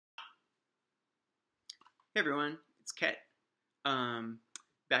Hey everyone, it's Ket. Um,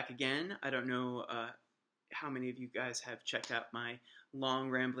 Back again. I don't know how many of you guys have checked out my long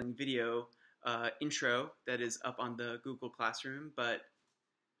rambling video intro that is up on the Google Classroom, but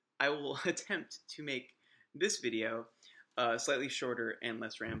I will attempt to make this video slightly shorter and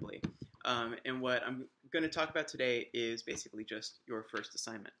less rambly. And what I'm going to talk about today is basically just your first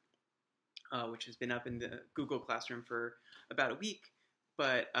assignment, which has been up in the Google Classroom for about a week.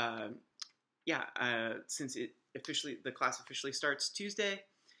 But yeah, since the class officially starts Tuesday,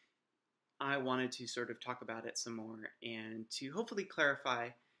 I wanted to sort of talk about it some more and to hopefully clarify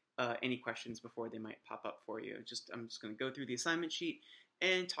any questions before they might pop up for you. I'm just going to go through the assignment sheet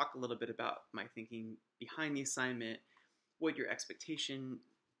and talk a little bit about my thinking behind the assignment, what your expectation,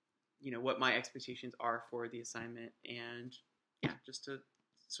 what my expectations are for the assignment, and yeah, just to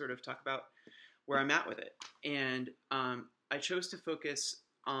sort of talk about where I'm at with it. And I chose to focus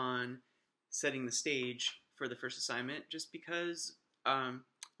on setting the stage for the first assignment just because, well,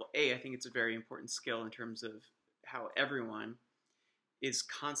 I think it's a very important skill in terms of how everyone is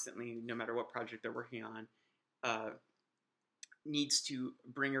constantly, no matter what project they're working on, uh, needs to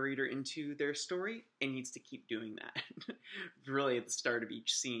bring a reader into their story and needs to keep doing that. Really, at the start of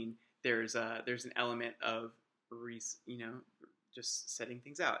each scene, there's an element of just setting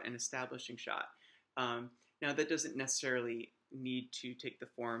things out and establishing shot. Now, that doesn't necessarily need to take the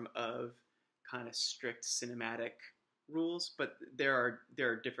form of kind of strict cinematic rules, but there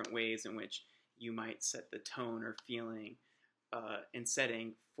are different ways in which you might set the tone or feeling and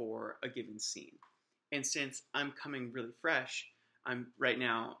setting for a given scene. And since I'm coming really fresh, I'm right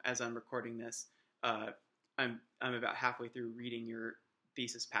now as I'm recording this, uh, I'm about halfway through reading your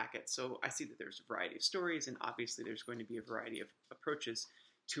thesis packet, so I see that there's a variety of stories, and obviously there's going to be a variety of approaches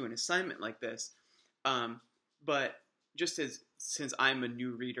to an assignment like this. But just as since I'm a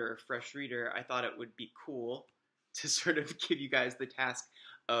new reader, a fresh reader, I thought it would be cool to sort of give you guys the task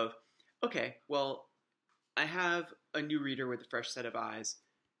of, okay, well, I have a new reader with a fresh set of eyes.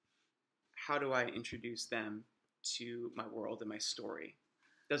 How do I introduce them to my world and my story?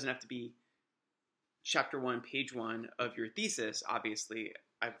 It doesn't have to be chapter one, page one of your thesis. Obviously,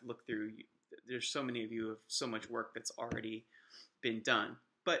 I've looked through. There's so many of you have so much work that's already been done.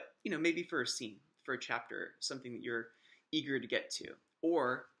 But maybe for a scene, for a chapter, something that you're eager to get to,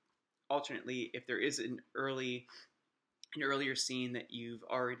 or alternately, if there is an earlier scene that you've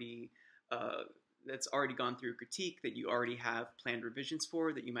already that's already gone through critique, that you already have planned revisions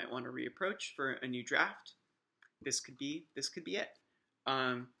for, that you might want to reapproach for a new draft, this could be it.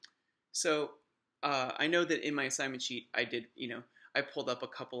 Um, so I know that in my assignment sheet, I pulled up a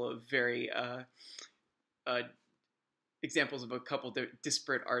couple of very uh, examples of a couple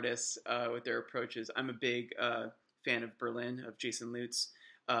disparate artists with their approaches. I'm a big fan of Berlin, of Jason Lutz,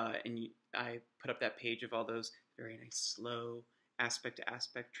 I put up that page of all those very nice, slow aspect to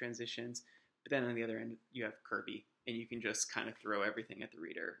aspect transitions. But then on the other end, you have Kirby, and you can just kind of throw everything at the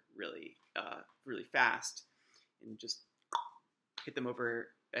reader really fast, and just hit them over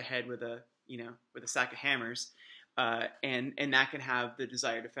a head with a sack of hammers, and that can have the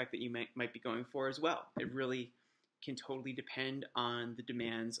desired effect that you might be going for as well. It really can totally depend on the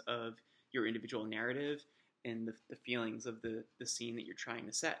demands of your individual narrative and the feelings of the scene that you're trying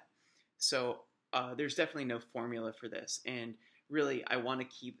to set. So there's definitely no formula for this, and really I want to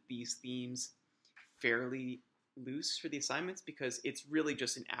keep these themes fairly loose for the assignments because it's really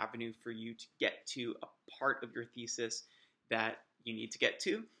just an avenue for you to get to a part of your thesis that you need to get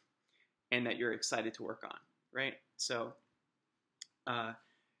to and that you're excited to work on, right? So uh,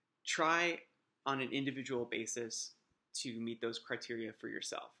 try on an individual basis to meet those criteria for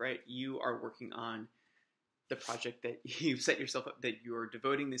yourself, right? You are working on the project that you've set yourself up, that you're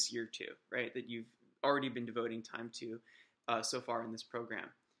devoting this year to, right? That you've already been devoting time to so far in this program.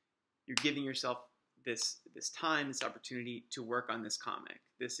 You're giving yourself this time, this opportunity to work on this comic.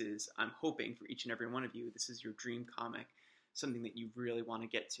 This is, I'm hoping for each and every one of you, this is your dream comic, something that you really want to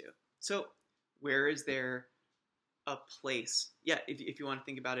get to. So where is there a place? Yeah, if you want to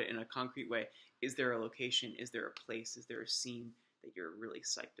think about it in a concrete way, is there a location? Is there a place? Is there a scene that you're really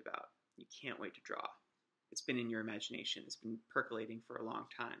psyched about? You can't wait to draw. It's been in your imagination. It's been percolating for a long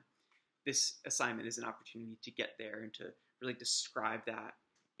time. This assignment is an opportunity to get there and to really describe that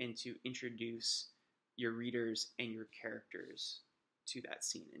and to introduce your readers and your characters to that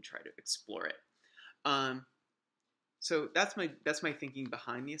scene and try to explore it. So that's my thinking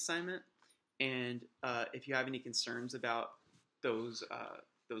behind the assignment. And if you have any concerns about those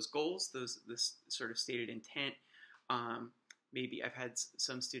goals, this sort of stated intent, maybe I've had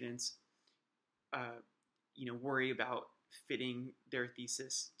some students, worry about fitting their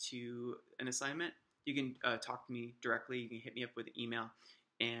thesis to an assignment. you can talk to me directly. You can hit me up with an email,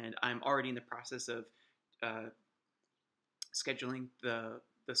 and I'm already in the process of scheduling the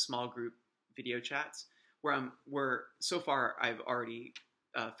small group video chats where so far I've already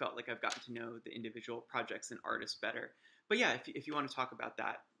felt like I've gotten to know the individual projects and artists better. But yeah, if you want to talk about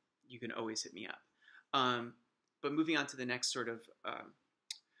that, you can always hit me up. But moving on to the next sort of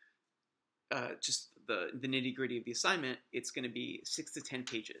just the nitty gritty of the assignment, it's going to be 6 to 10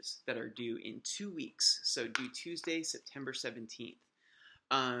 pages that are due in 2 weeks. So due Tuesday, September 17th.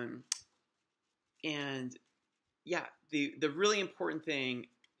 And yeah, the really important thing,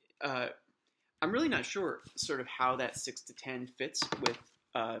 I'm really not sure sort of how that 6 to 10 fits with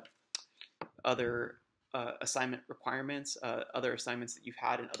other assignment requirements, other assignments that you've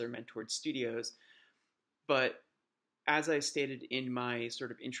had in other mentored studios. But as I stated in my sort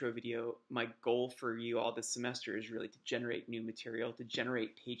of intro video, my goal for you all this semester is really to generate new material, to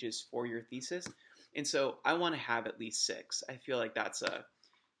generate pages for your thesis. And so I want to have at least 6. I feel like that's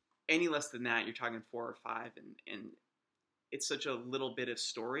any less than that, you're talking 4 or 5, and it's such a little bit of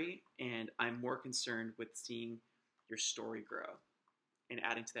story, and I'm more concerned with seeing your story grow and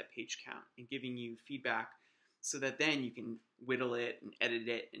adding to that page count and giving you feedback so that then you can whittle it and edit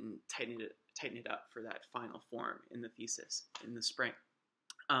it and tighten it up for that final form in the thesis in the spring.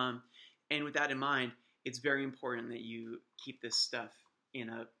 And with that in mind, it's very important that you keep this stuff in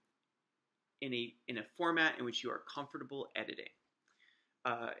a format in which you are comfortable editing.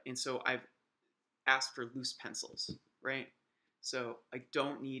 And so I've asked for loose pencils, right? So I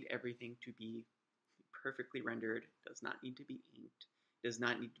don't need everything to be perfectly rendered, does not need to be inked, does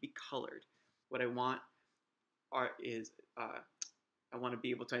not need to be colored. What I want is I want to be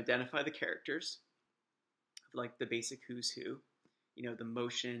able to identify the characters, like the basic who's who, you know, the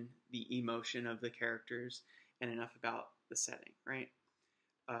motion, the emotion of the characters, and enough about the setting, right?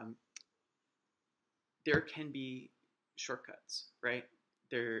 There can be shortcuts, right?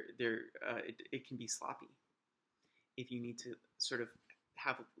 It can be sloppy. If you need to sort of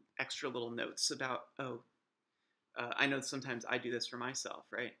have extra little notes about, I know sometimes I do this for myself,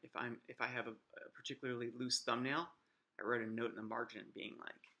 right? If I have a particularly loose thumbnail, I wrote a note in the margin being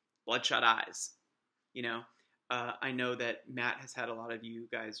like, bloodshot eyes, you know? I know that Matt has had a lot of you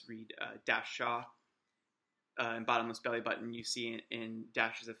guys read Dash Shaw and Bottomless Belly Button. You see in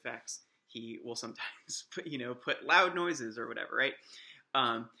Dash's effects, he will sometimes put loud noises or whatever, right?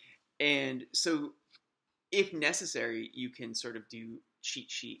 And so if necessary, you can sort of do cheat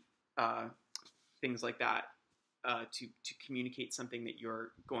sheet things like that to communicate something that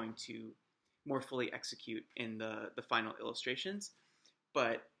you're going to more fully execute in the final illustrations.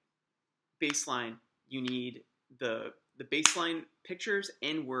 But baseline, you need the baseline pictures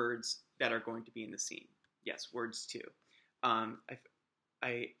and words that are going to be in the scene. Yes, words too.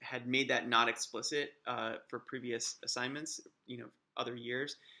 I had made that not explicit for previous assignments, other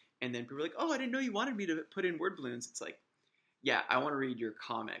years. And then people were like, oh, I didn't know you wanted me to put in word balloons. It's like, yeah, I want to read your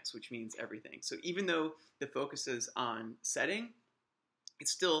comics, which means everything. So even though the focus is on setting, it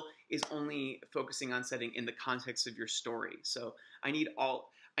still is only focusing on setting in the context of your story. So I need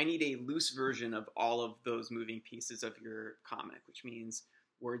a loose version of all of those moving pieces of your comic, which means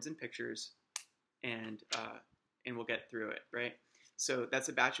words and pictures, and we'll get through it, right? So that's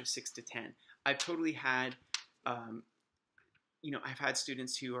a batch of 6 to 10. I've totally had, I've had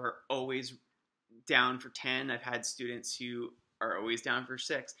students who are always down for 10. I've had students who are always down for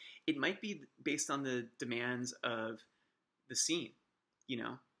 6. It might be based on the demands of the scene.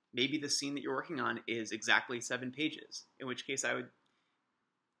 Maybe the scene that you're working on is exactly 7 pages, in which case I would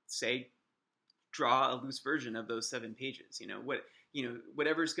say draw a loose version of those 7 pages.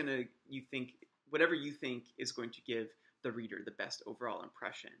 Whatever you think is going to give the reader the best overall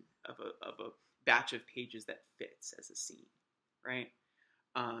impression of a batch of pages that fits as a scene, right?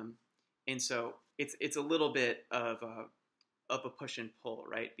 And so it's a little bit of a push and pull,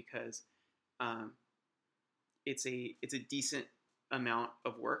 right? Because it's a decent amount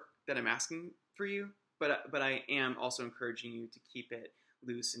of work that I'm asking for you, but I am also encouraging you to keep it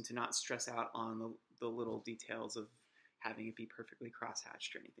loose and to not stress out on the little details of having it be perfectly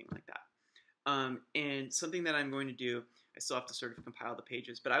crosshatched or anything like that. And something that I'm going to do, I still have to sort of compile the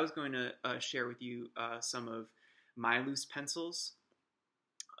pages, but I was going to share with you some of my loose pencils,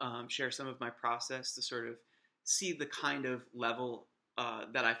 share some of my process to sort of see the kind of level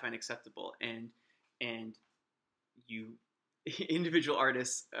that I find acceptable. And you individual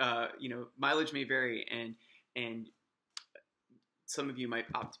artists, mileage may vary, and some of you might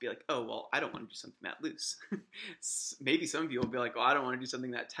opt to be like, oh, well, I don't want to do something that loose. Maybe some of you will be like, oh, I don't want to do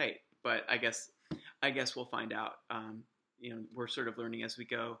something that tight. But I guess we'll find out. We're sort of learning as we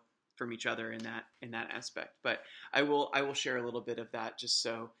go from each other in that aspect. But I will share a little bit of that just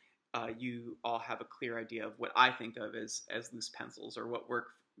so you all have a clear idea of what I think of as loose pencils, or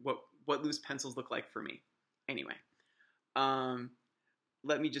what loose pencils look like for me. Anyway,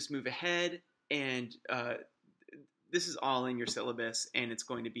 let me just move ahead, and this is all in your syllabus, and it's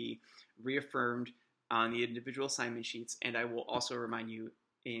going to be reaffirmed on the individual assignment sheets, and I will also remind you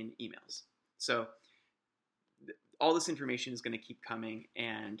in emails. So all this information is going to keep coming,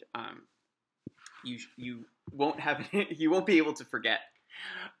 and you won't have you won't be able to forget.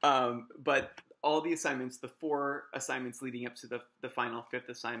 But all the assignments, the 4 assignments leading up to the final 5th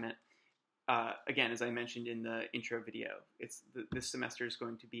assignment, again, as I mentioned in the intro video, this semester is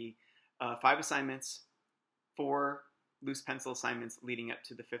going to be 5 assignments, 4 loose pencil assignments leading up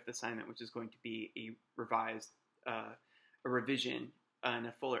to the 5th assignment, which is going to be a revision and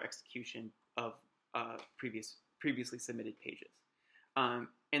a fuller execution of previously submitted pages.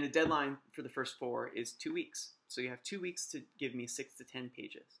 And the deadline for the first 4 is 2 weeks. So you have 2 weeks to give me 6 to 10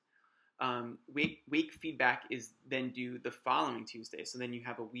 pages. Wake feedback is then due the following Tuesday. So then you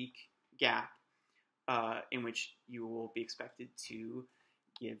have a week gap in which you will be expected to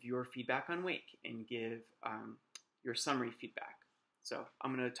give your feedback on Wake and give your summary feedback. So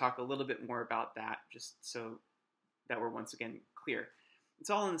I'm going to talk a little bit more about that just so that we're once again clear. It's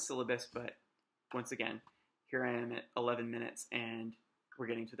all in the syllabus, but once again, here I am at 11 minutes and we're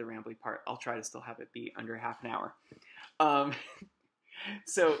getting to the rambly part. I'll try to still have it be under half an hour.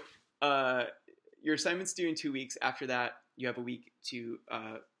 So your assignment's due in 2 weeks. After that, you have a week to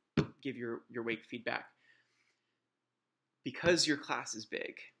give your Wake feedback. Because your class is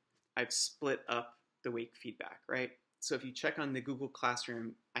big, I've split up the Wake feedback, right? So if you check on the Google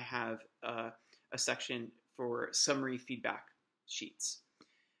Classroom, I have a section for summary feedback sheets.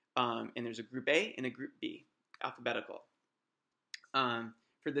 And there's a group A and a group B, alphabetical.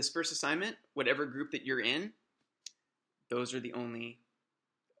 For this first assignment, whatever group that you're in, those are the only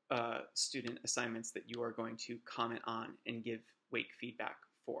student assignments that you are going to comment on and give Wake feedback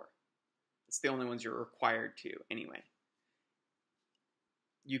for. It's the only ones you're required to anyway.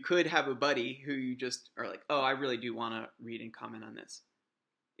 You could have a buddy who you just are like, oh, I really do want to read and comment on this.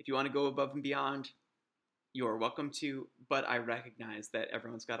 If you want to go above and beyond, you're welcome to, but I recognize that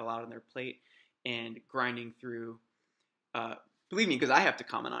everyone's got a lot on their plate, and grinding through, believe me, because I have to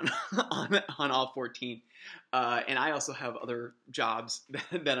comment on all 14, and I also have other jobs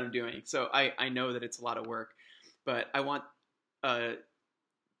that I'm doing, so I know that it's a lot of work, but I want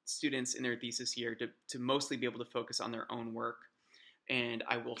students in their thesis year to mostly be able to focus on their own work, and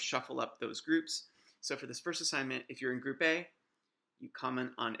I will shuffle up those groups. So for this first assignment, if you're in Group A, you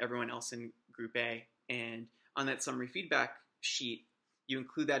comment on everyone else in Group A, and on that summary feedback sheet, you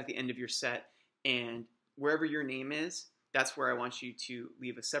include that at the end of your set, and wherever your name is, that's where I want you to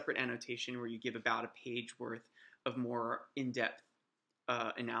leave a separate annotation where you give about a page worth of more in-depth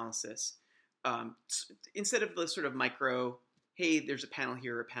analysis. Instead of the sort of micro, hey, there's a panel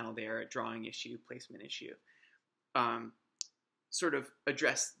here, a panel there, a drawing issue, placement issue. Sort of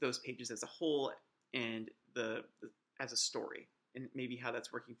address those pages as a whole and as a story, and maybe how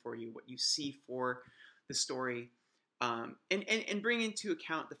that's working for you, what you see for the story, and bring into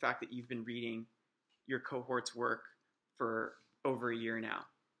account the fact that you've been reading your cohort's work for over a year now,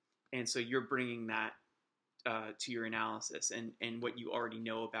 and so you're bringing that to your analysis and what you already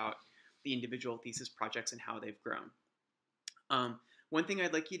know about the individual thesis projects and how they've grown. One thing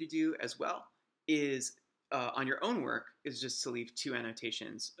I'd like you to do as well is on your own work is just to leave 2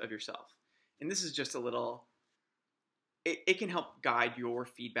 annotations of yourself. And this is just a little, it can help guide your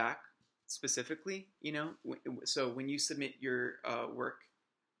feedback specifically, you know. So when you submit your work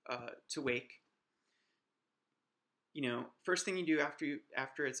to Wake, you know, first thing you do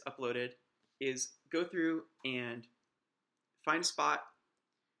after it's uploaded is go through and find a spot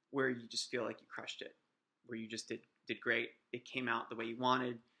where you just feel like you crushed it, where you just did great. It came out the way you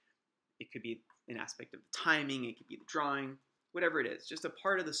wanted. It could be an aspect of the timing, it could be the drawing, whatever it is, just a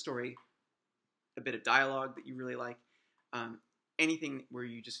part of the story, a bit of dialogue that you really like, anything where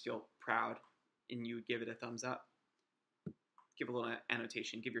you just feel proud and you would give it a thumbs up, give a little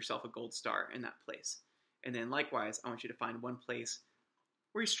annotation, give yourself a gold star in that place. And then likewise, I want you to find one place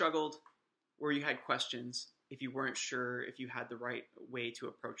where you struggled, where you had questions, if you weren't sure if you had the right way to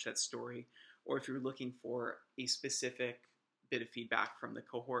approach that story, or if you're looking for a specific bit of feedback from the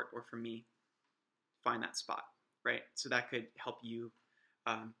cohort or from me, find that spot, right? So that could help you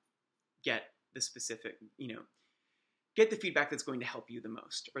get the specific, you know, get the feedback that's going to help you the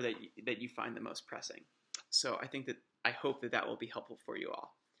most, or that you find the most pressing. So I hope that will be helpful for you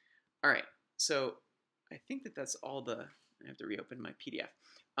all. All right, so I think that's all I have to reopen my PDF.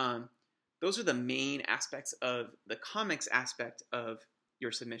 Um, those are the main aspects of the comics aspect of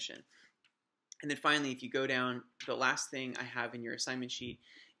your submission. And then finally, if you go down, the last thing I have in your assignment sheet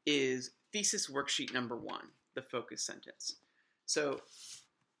is thesis worksheet number 1, the focus sentence. So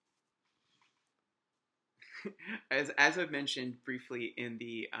as I've mentioned briefly in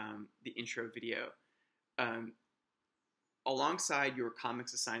the intro video, alongside your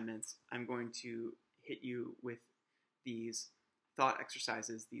comics assignments, I'm going to hit you with these thought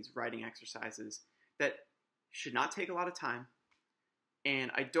exercises, these writing exercises that should not take a lot of time.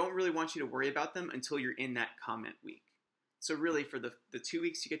 And I don't really want you to worry about them until you're in that comment week. So really for the 2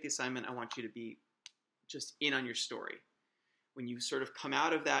 weeks you get the assignment, I want you to be just in on your story. When you sort of come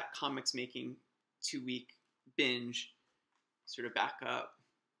out of that comics making 2-week binge, sort of back up,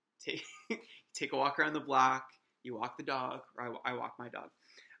 take a walk around the block, you walk the dog, or I walk my dog,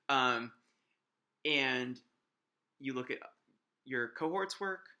 and you look at your cohort's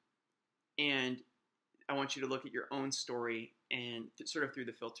work, and I want you to look at your own story and sort of through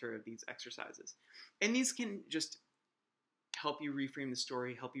the filter of these exercises. And these can just help you reframe the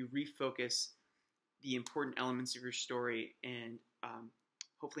story, help you refocus the important elements of your story, and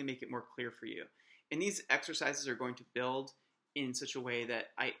hopefully make it more clear for you. And these exercises are going to build in such a way that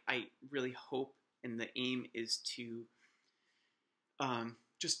I really hope, and the aim is to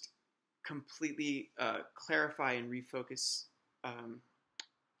just completely clarify and refocus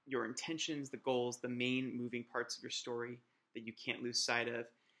your intentions, the goals, the main moving parts of your story that you can't lose sight of,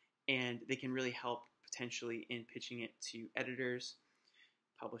 and they can really help potentially in pitching it to editors,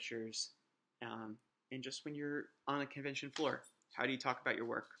 publishers, and just when you're on a convention floor. How do you talk about your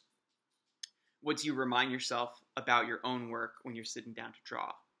work? What do you remind yourself about your own work when you're sitting down to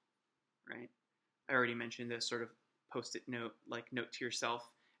draw, right? I already mentioned this sort of post-it note, like note to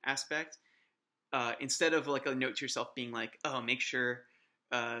yourself aspect. Instead of like a note to yourself being like, oh, make sure,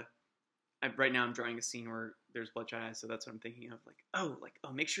 right now I'm drawing a scene where there's bloodshot eyes, so that's what I'm thinking of. Like,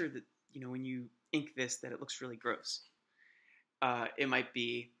 oh, make sure that, when you ink this, that it looks really gross. It might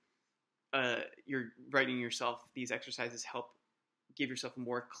be, you're writing yourself, these exercises help give yourself a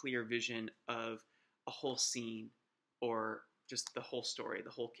more clear vision of a whole scene or just the whole story,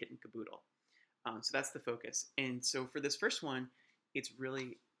 the whole kit and caboodle. So that's the focus. And so for this first one, it's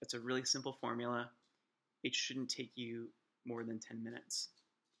a really simple formula. It shouldn't take you more than 10 minutes.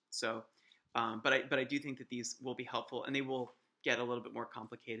 So, but I do think that these will be helpful, and they will get a little bit more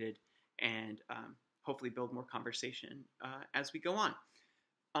complicated and hopefully build more conversation as we go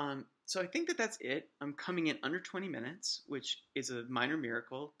on. So I think that that's it. I'm coming in under 20 minutes, which is a minor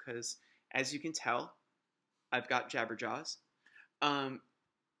miracle because, as you can tell, I've got jabberjaws.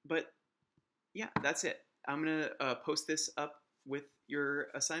 But yeah, that's it. I'm going to post this up with your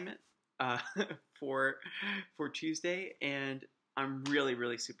assignment for Tuesday, and I'm really,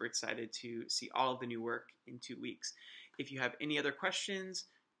 really super excited to see all of the new work in 2 weeks. If you have any other questions,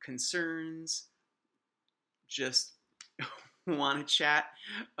 concerns, just want to chat,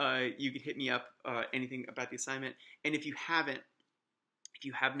 you could hit me up, anything about the assignment. And if you have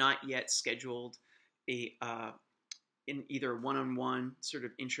not yet scheduled a in either one-on-one sort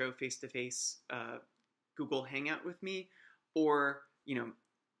of intro face-to-face Google Hangout with me, or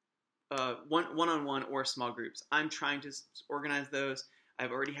one-on-one or small groups, I'm trying to organize those.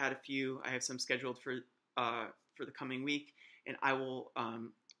 I've already had a few. I have some scheduled for the coming week, and I will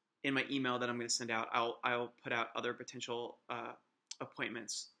in my email that I'm going to send out, I'll put out other potential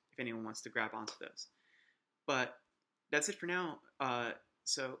appointments if anyone wants to grab onto those. But that's it for now.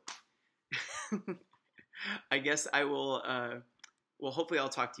 So I guess I will. Well, hopefully I'll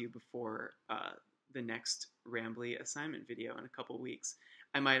talk to you before the next Rambly assignment video in a couple weeks.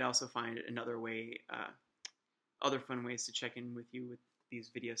 I might also find another way, other fun ways to check in with you with these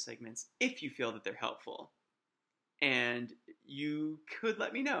video segments if you feel that they're helpful. And you could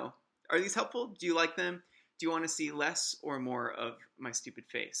let me know. Are these helpful? Do you like them? Do you want to see less or more of my stupid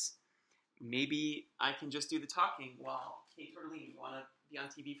face? Maybe I can just do the talking while Kate Tortellini, you want to be on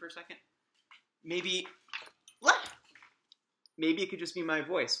TV for a second? Maybe it could just be my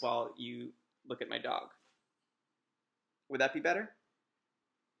voice while you look at my dog. Would that be better?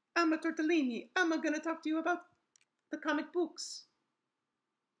 I'm a Tortellini. I'm going to talk to you about the comic books.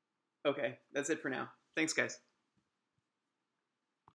 Okay, that's it for now. Thanks, guys.